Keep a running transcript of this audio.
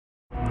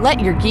Let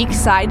your geek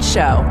side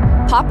show.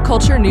 Pop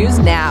culture news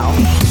now.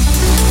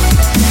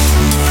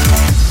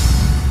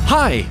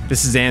 Hi,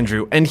 this is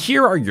Andrew, and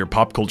here are your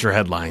pop culture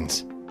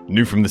headlines.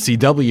 New from the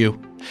CW.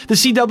 The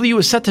CW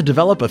is set to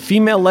develop a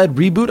female-led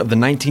reboot of the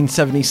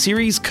 1970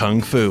 series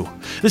Kung Fu.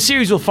 The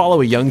series will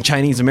follow a young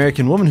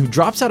Chinese-American woman who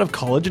drops out of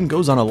college and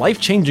goes on a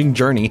life-changing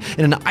journey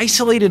in an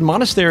isolated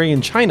monastery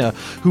in China,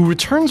 who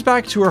returns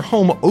back to her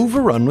home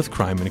overrun with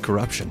crime and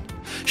corruption.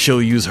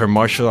 She'll use her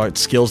martial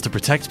arts skills to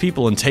protect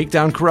people and take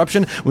down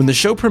corruption when the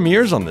show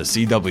premieres on the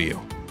CW.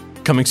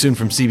 Coming soon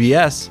from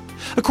CBS.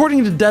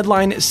 According to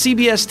Deadline,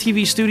 CBS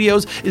TV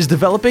Studios is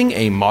developing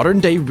a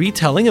modern-day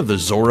retelling of the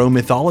Zorro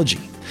mythology.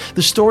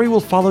 The story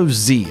will follow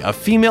Z, a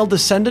female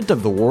descendant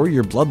of the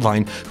warrior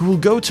bloodline who will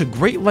go to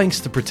great lengths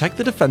to protect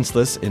the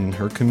defenseless in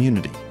her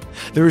community.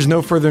 There is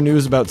no further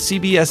news about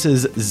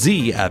CBS's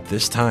Z at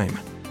this time.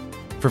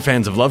 For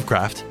fans of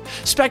Lovecraft,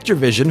 Spectre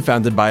Vision,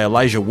 founded by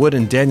Elijah Wood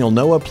and Daniel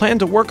Noah, plan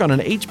to work on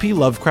an H.P.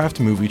 Lovecraft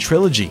movie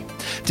trilogy.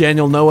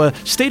 Daniel Noah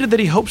stated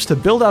that he hopes to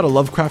build out a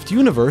Lovecraft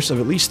universe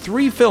of at least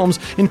 3 films,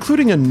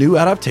 including a new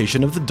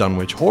adaptation of the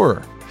Dunwich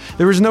Horror.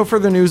 There is no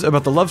further news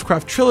about the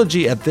Lovecraft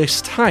trilogy at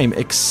this time,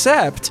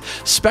 except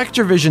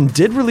Spectre Vision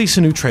did release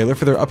a new trailer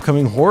for their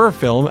upcoming horror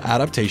film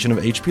adaptation of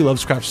H.P.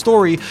 Lovecraft's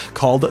story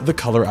called The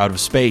Color Out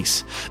of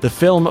Space. The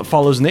film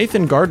follows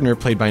Nathan Gardner,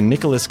 played by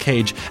Nicolas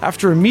Cage,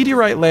 after a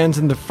meteorite lands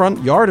in the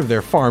front yard of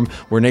their farm,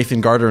 where Nathan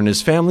Gardner and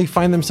his family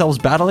find themselves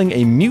battling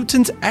a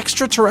mutant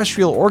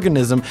extraterrestrial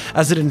organism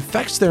as it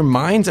infects their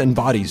minds and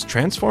bodies,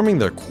 transforming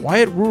their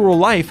quiet rural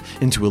life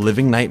into a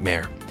living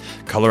nightmare.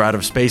 Color Out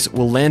of Space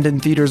will land in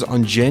theaters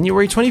on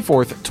January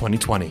 24th,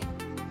 2020.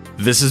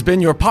 This has been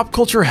your Pop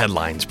Culture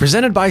Headlines,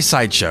 presented by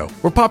Sideshow,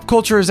 where pop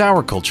culture is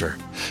our culture.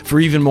 For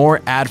even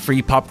more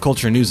ad-free pop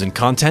culture news and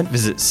content,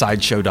 visit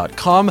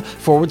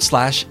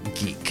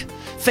sideshow.com/geek.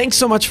 Thanks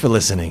so much for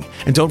listening,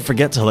 and don't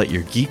forget to let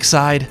your geek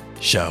side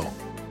show.